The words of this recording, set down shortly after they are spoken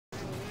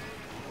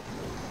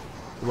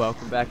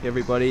Welcome back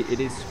everybody, it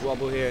is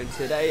Skwobble here, and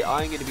today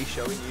I'm going to be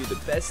showing you the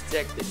best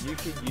deck that you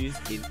can use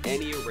in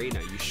any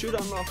arena. You should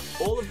unlock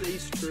all of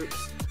these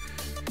troops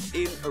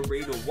in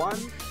Arena 1,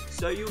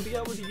 so you'll be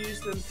able to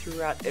use them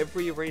throughout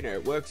every arena.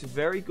 It works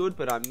very good,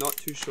 but I'm not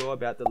too sure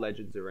about the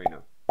Legends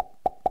arena.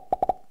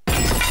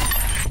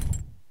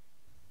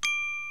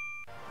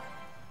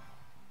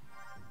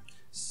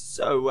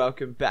 So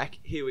welcome back,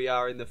 here we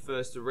are in the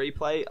first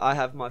replay. I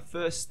have my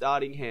first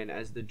starting hand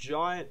as the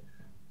Giant,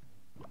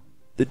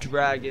 the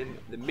Dragon,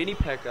 the Mini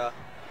P.E.K.K.A,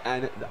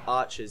 and the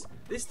Archers.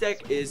 This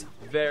deck is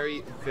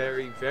very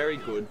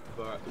good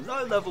for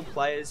low level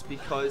players,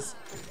 because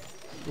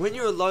when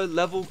you're a low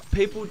level,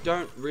 people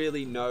don't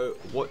really know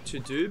what to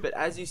do, but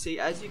as you see,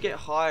 as you get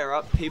higher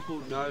up, people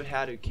know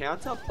how to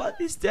counter. But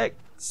this deck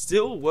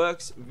still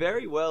works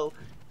very well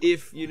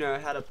if you know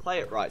how to play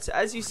it right. So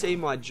as you see,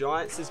 my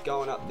Giants is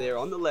going up there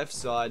on the left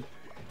side.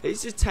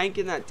 He's just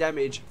tanking that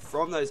damage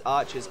from those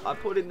Archers. I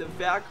put in the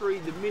Valkyrie,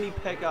 the Mini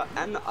P.E.K.K.A,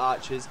 and the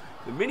Archers.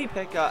 The Mini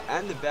P.E.K.K.A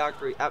and the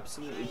Valkyrie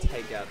absolutely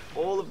take out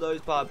all of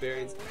those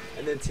Barbarians,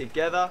 and then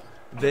together,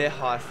 they're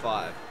high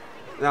five.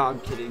 No,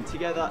 I'm kidding.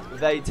 Together,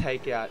 they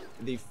take out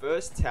the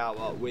first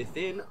tower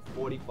within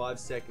 45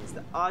 seconds.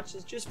 The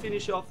Archers just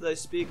finish off those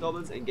Spear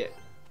Goblins and get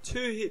 2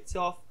 hits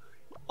off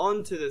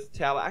onto the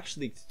tower.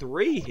 Actually,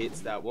 3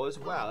 hits that was.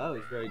 Wow, that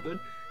was very good.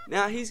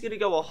 Now, he's going to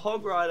go a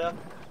Hog Rider.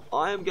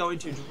 I am going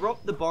to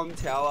drop the bomb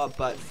tower,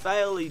 but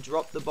fairly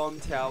drop the bomb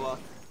tower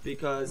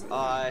because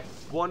I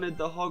wanted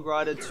the Hog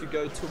Rider to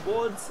go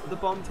towards the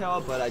bomb tower,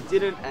 but I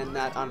didn't, and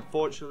that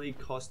unfortunately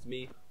cost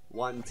me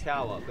 1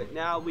 tower. But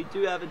now we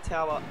do have a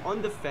tower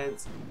on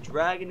defense,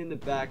 Dragon in the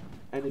back,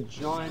 and a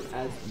Giant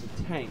as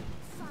the tank.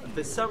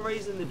 For some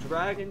reason, the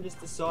Dragon just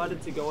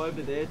decided to go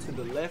over there to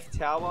the left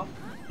tower,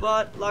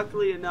 but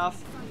luckily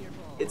enough,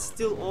 it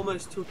still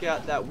almost took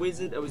out that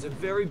Wizard. It was a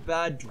very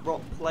bad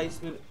drop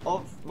placement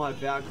of my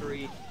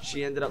Valkyrie.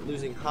 She ended up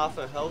losing half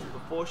her health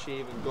before she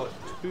even got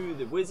to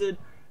the Wizard,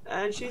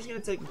 and she's going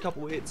to take a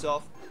couple hits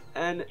off.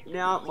 And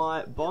now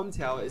my bomb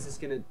tower is just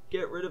going to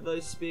get rid of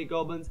those Spear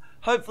Goblins,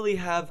 hopefully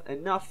have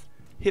enough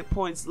hit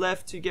points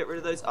left to get rid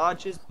of those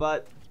Archers,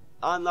 but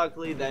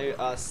unluckily they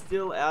are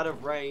still out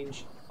of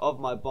range of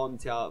my bomb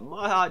tower.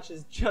 My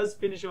Archers just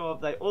finish them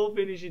off. They all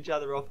finish each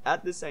other off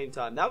at the same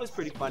time. That was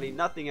pretty funny.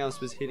 Nothing else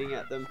was hitting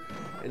at them.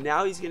 And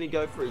now he's going to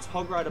go for his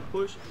Hog Rider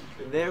push.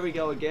 And there we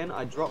go again.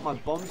 I dropped my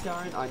bomb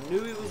tower in. I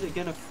knew he was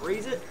going to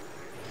freeze it,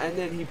 and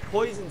then he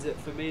poisons it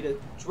for me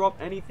to drop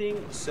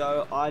anything,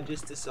 so I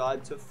just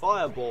decide to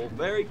fireball.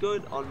 Very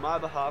good on my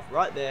behalf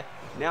right there.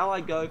 Now I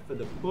go for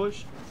the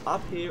push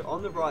up here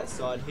on the right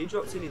side. He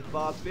drops in his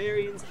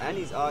Barbarians and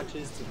his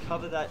Archers to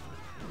cover that,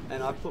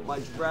 and I put my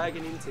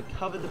Dragon in to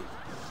cover the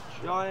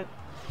Giant,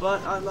 but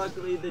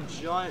unluckily the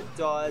Giant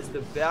dies. The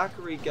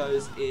Valkyrie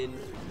goes in.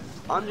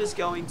 I'm just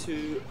going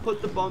to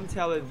put the bomb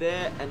tower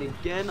there, and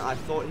again I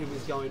thought he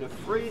was going to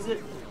freeze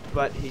it,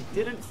 but he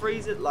didn't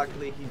freeze it.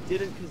 Luckily he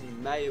didn't, because he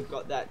may have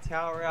got that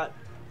tower out.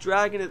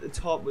 Dragon at the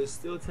top was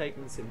still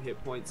taking some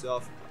hit points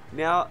off.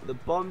 Now the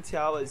bomb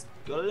tower's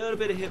got a little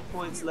bit of hit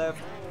points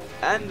left,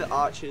 and the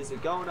Archers are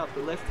going up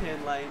the left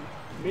hand lane.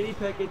 Mini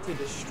P.E.K.K.A to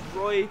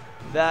destroy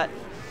that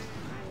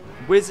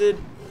Wizard,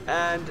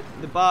 and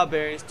the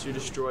Barbarians to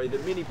destroy the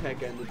Mini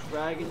P.E.K.K.A, and the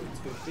Dragon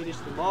to finish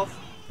them off.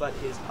 But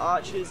his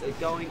Archers are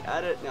going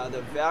at it. Now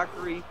the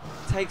Valkyrie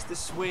takes the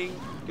swing,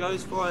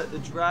 goes for it. The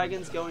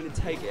Dragon's going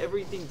to take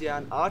everything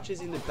down. Archers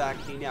in the back.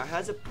 He now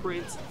has a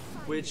Prince,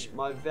 which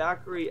my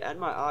Valkyrie and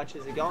my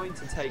Archers are going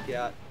to take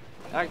out.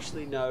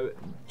 Actually, no.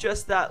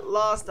 Just that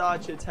last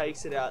Archer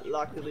takes it out,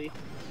 luckily.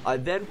 I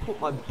then put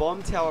my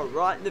bomb tower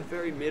right in the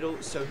very middle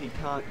so he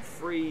can't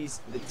freeze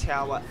the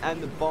tower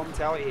and the bomb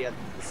tower. He had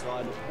to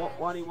decide what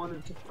one he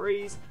wanted to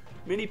freeze.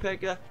 Mini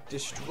P.E.K.K.A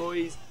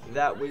destroys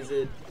that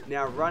Wizard.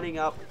 Now running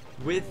up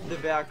with the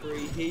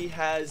Valkyrie, he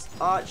has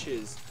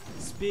Archers,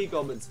 Spear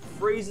Goblins,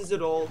 freezes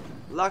it all.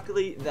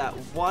 Luckily that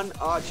one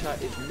Archer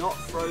is not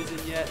frozen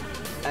yet,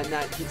 and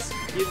that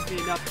gives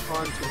me enough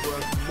time to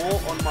work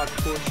more on my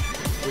push,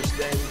 which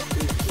then is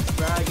the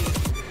Dragon.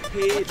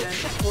 He then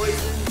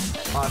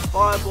poisons, I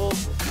fireball,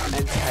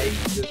 and take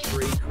the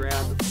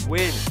 3-crown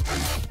win.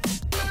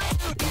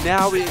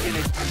 Now we're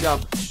going to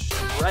jump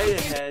straight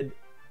ahead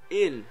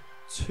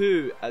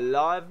into a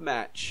live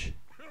match,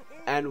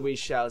 and we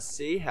shall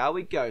see how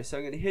we go. So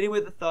I'm going to hit him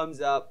with a thumbs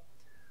up,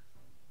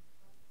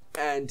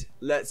 and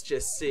let's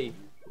just see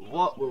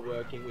what we're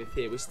working with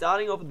here. We're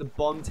starting off with the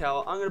bomb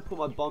tower. I'm going to put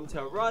my bomb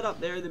tower right up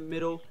there in the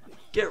middle,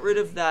 get rid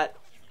of that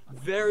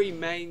very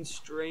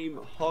mainstream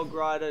Hog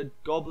Rider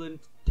Goblin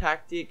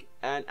tactic,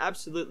 and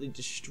absolutely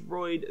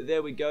destroyed.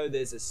 There we go.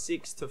 There's a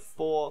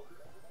 6-4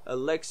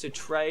 Alexa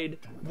trade.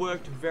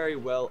 Worked very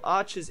well.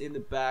 Archers in the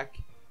back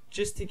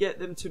just to get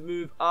them to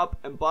move up,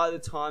 and by the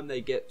time they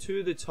get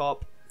to the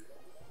top,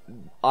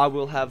 I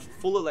will have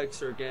full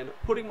Alexa again,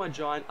 putting my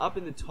Giant up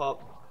in the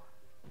top.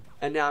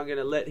 And now I'm going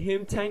to let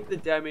him tank the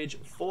damage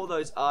for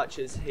those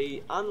Archers.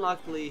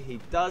 Unluckily, he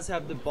does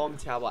have the bomb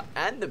tower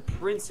and the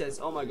Princess.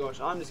 Oh my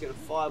gosh, I'm just going to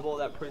fireball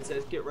that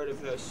Princess, get rid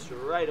of her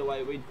straight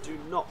away. We do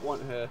not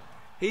want her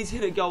He's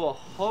going to go a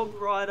Hog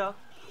Rider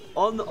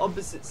on the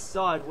opposite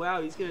side.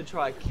 Wow, he's going to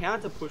try a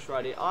counter push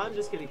right here. I'm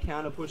just going to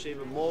counter push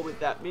even more with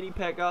that mini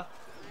P.E.K.K.A.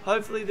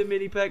 Hopefully the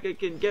mini P.E.K.K.A.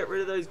 can get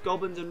rid of those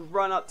goblins and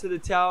run up to the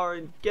tower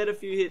and get a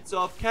few hits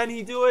off. Can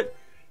he do it?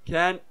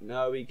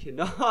 No, he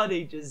cannot.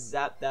 He just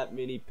zapped that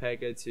mini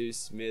P.E.K.K.A. to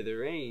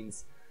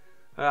smithereens.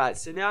 Alright,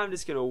 so now I'm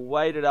just going to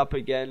wait it up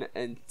again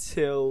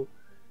until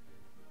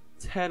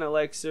 10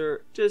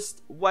 Elixir.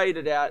 Just wait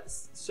it out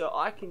so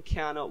I can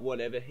counter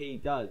whatever he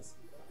does.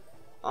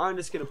 I'm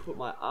just going to put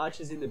my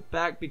archers in the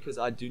back because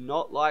I do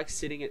not like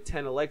sitting at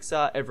 10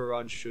 Elixir.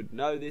 Everyone should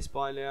know this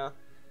by now.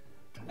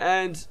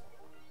 And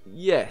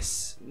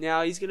yes,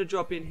 now he's going to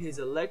drop in his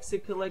Elixir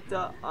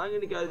collector. I'm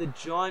going to go the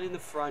giant in the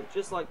front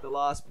just like the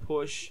last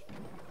push.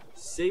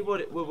 See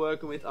what we're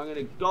working with. I'm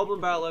going to goblin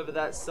barrel over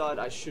that side.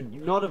 I should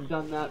not have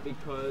done that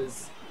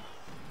because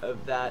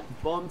of that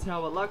bomb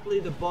tower. Luckily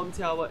the bomb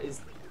tower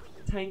is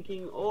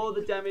tanking all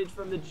the damage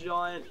from the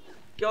giant.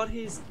 Got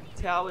his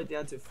tower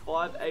down to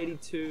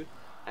 582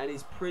 and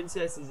his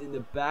princess is in the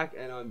back,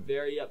 and I'm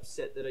very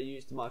upset that I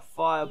used my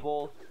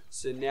fireball.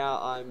 So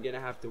now I'm going to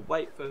have to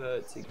wait for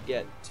her to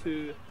get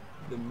to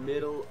the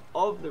middle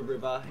of the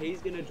river.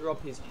 He's going to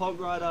drop his Hog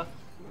Rider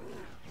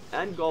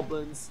and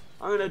goblins.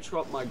 I'm going to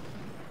drop my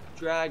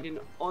dragon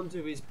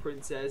onto his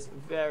princess.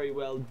 Very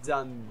well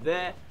done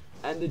there.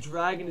 And the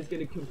dragon is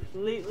going to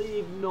completely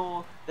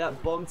ignore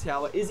that bomb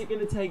tower. Is it going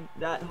to take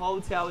that whole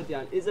tower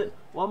down? Is it?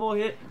 One more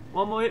hit,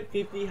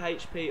 50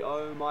 HP.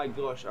 Oh my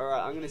gosh.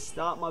 Alright, I'm going to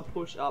start my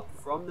push up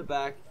from the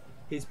back.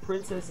 His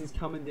princess is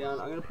coming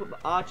down. I'm going to put the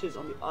archers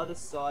on the other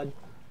side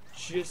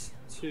just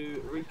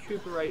to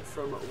recuperate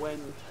from when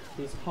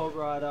his Hog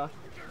Rider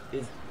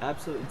is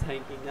absolutely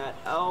tanking that.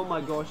 Oh my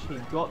gosh, he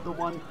got the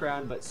one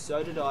crown, but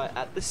so did I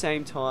at the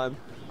same time.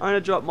 I'm going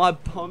to drop my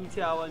bomb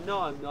tower.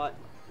 No, I'm not.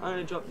 I'm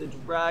going to drop the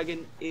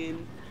dragon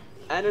in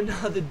and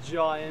another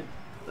giant.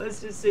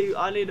 Let's just see.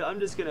 I'm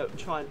just going to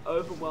try and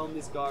overwhelm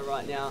this guy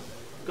right now.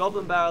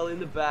 Goblin barrel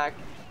in the back.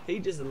 He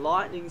just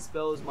lightning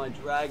spells my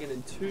dragon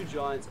and two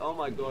giants. Oh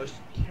my gosh.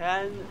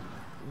 Can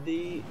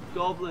the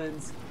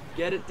goblins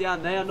get it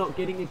down? They are not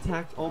getting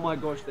attacked. Oh my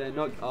gosh. They're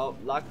not. Oh,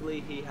 luckily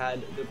he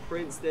had the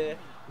prince there.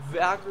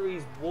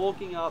 Valkyrie's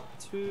walking up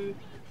to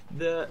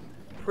the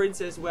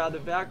princess. Wow, the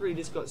Valkyrie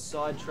just got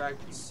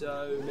sidetracked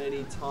so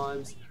many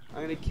times.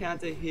 I'm going to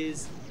counter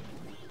his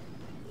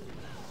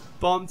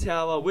bomb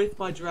tower with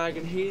my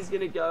dragon. He's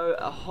going to go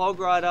a Hog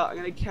Rider. I'm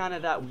going to counter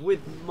that with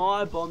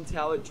my bomb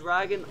tower.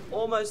 Dragon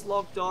almost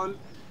locked on.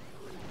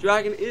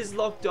 Dragon is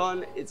locked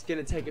on. It's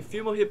going to take a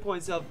few more hit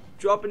points up.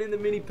 Dropping in the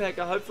mini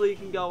P.E.K.K.A. Hopefully he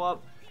can go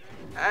up.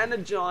 And a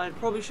giant.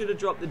 Probably should have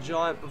dropped the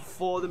giant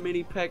before the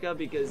mini P.E.K.K.A.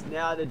 because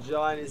now the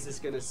giant is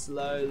just going to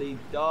slowly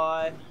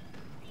die.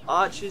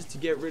 Archers to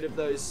get rid of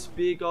those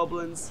spear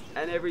goblins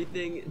and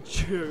everything.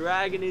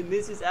 Dragon in.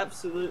 This is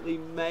absolutely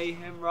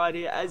mayhem right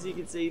here. As you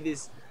can see,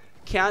 this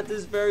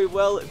counters very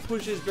well, it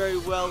pushes very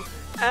well,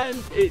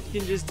 and it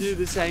can just do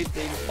the same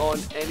thing on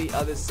any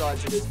other side.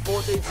 So there's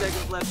 14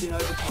 seconds left in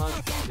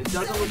overtime. It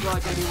doesn't look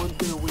like anyone's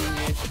going to win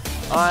here.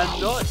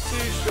 I'm not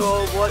too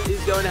sure what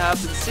is going to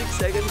happen. 6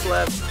 seconds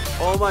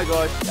left. Oh my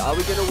gosh, are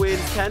we going to win?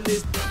 Can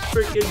this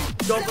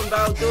freaking goblin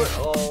barrel do it?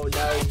 Oh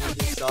no, he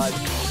decides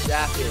to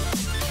zap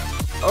it.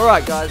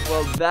 Alright guys,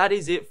 well that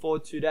is it for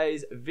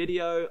today's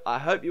video. I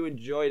hope you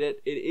enjoyed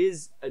it. It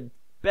is a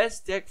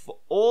best deck for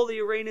all the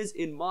arenas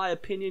in my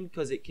opinion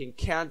because it can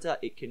counter,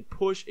 it can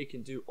push, it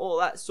can do all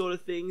that sort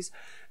of things.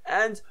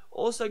 And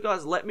also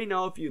guys, let me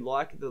know if you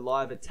like the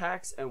live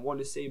attacks and want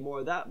to see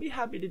more of that. I'd be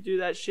happy to do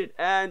that shit.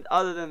 And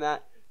other than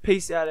that,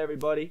 peace out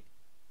everybody.